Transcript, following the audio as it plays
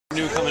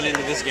Knew coming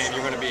into this game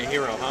you're going to be a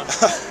hero, huh?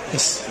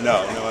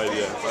 No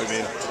idea. I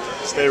mean,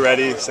 stay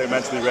ready, stay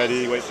mentally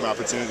ready, wait for an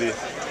opportunity.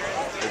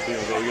 Everything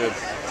will go good.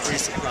 Were you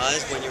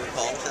surprised when you were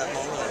called at that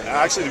moment?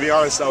 Actually, to be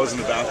honest, I was in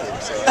the bathroom,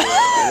 so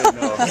I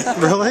didn't know.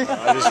 Really?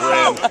 I just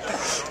ran.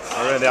 I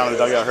ran down to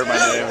the dugout, heard my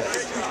name,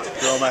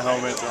 throw my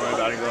helmet, throw my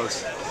batting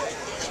gloves,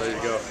 just ready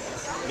to go.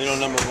 Middle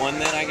number one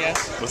then, I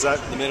guess? What's that?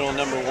 The middle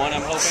number one,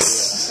 I'm hoping?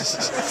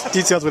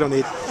 Details we don't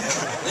need.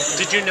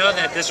 Did you know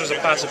that this was a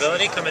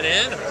possibility coming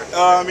in?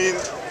 I mean,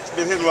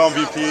 been hitting well in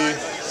VP,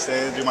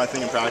 staying, do my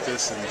thing in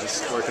practice, and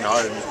just working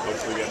hard and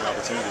hopefully getting an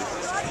opportunity.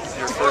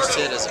 Your first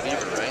hit as a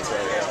Beaver, right?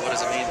 What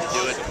does it mean to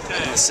do it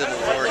in the Civil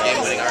War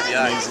game-winning RBI?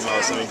 It means the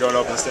most. I mean, growing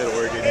up in the state of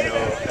Oregon, you know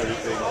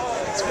everything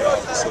that's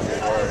about the Civil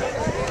War.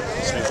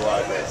 It just means a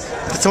lot.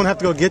 Did someone have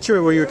to go get you,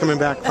 or were you coming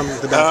back from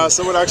the bathroom?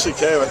 Someone actually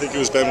came. I think it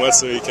was Ben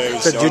Wetzler. He came. He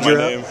was just yelling my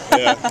name.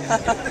 Yeah. I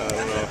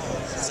don't know.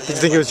 Did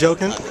you think he was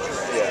joking?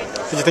 Yeah.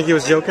 Did you think he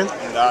was joking?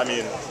 I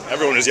mean,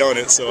 everyone was yelling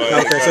it, so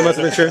okay, so it must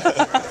have been true. I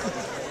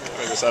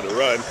just had to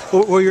run.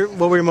 What were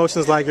your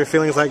emotions like, your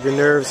feelings like, your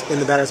nerves in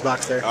the batter's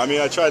box there? I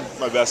mean, I tried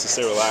my best to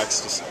stay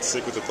relaxed, just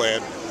stick with the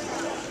plan,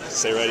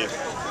 stay ready.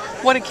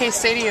 What did Case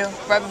say to you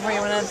right before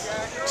you went in?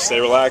 Stay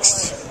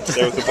relaxed,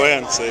 stay with the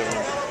plan,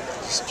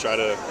 just try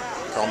to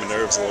calm my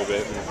nerves a little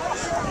bit.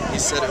 He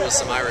said it was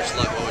some Irish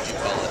luck. What would you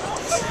call it?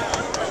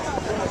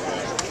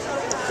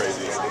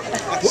 Crazy.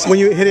 When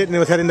you hit it and it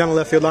was heading down the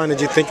left field line, did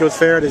you think it was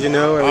fair? Did you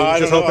know? Or were you I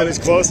just don't know. hoping I was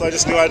close. I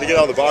just knew I had to get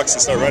out of the box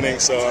and start running.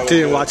 So you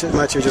didn't watch it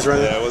much. You were just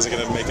running. Yeah, I wasn't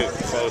gonna make it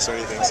close or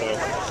anything. So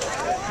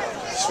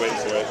just waiting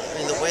for it. I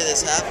mean, the way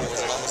this happened,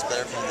 was it almost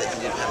better for you that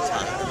you didn't have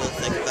time to really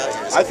think about it?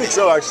 I think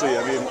so, actually.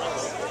 I mean,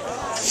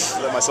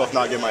 let myself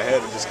not get in my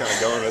head and just kind of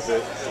going with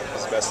it.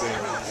 It's the best thing,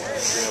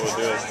 being able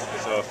to do it.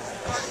 So.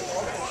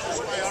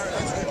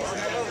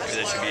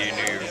 That should be your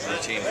new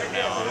routine from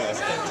now on.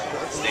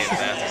 Stay in the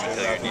bathroom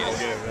until you're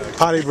needed.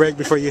 Potty break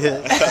before you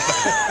hit. Anything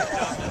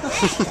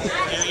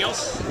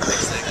else?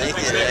 Thank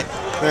you, Nick.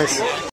 Thanks.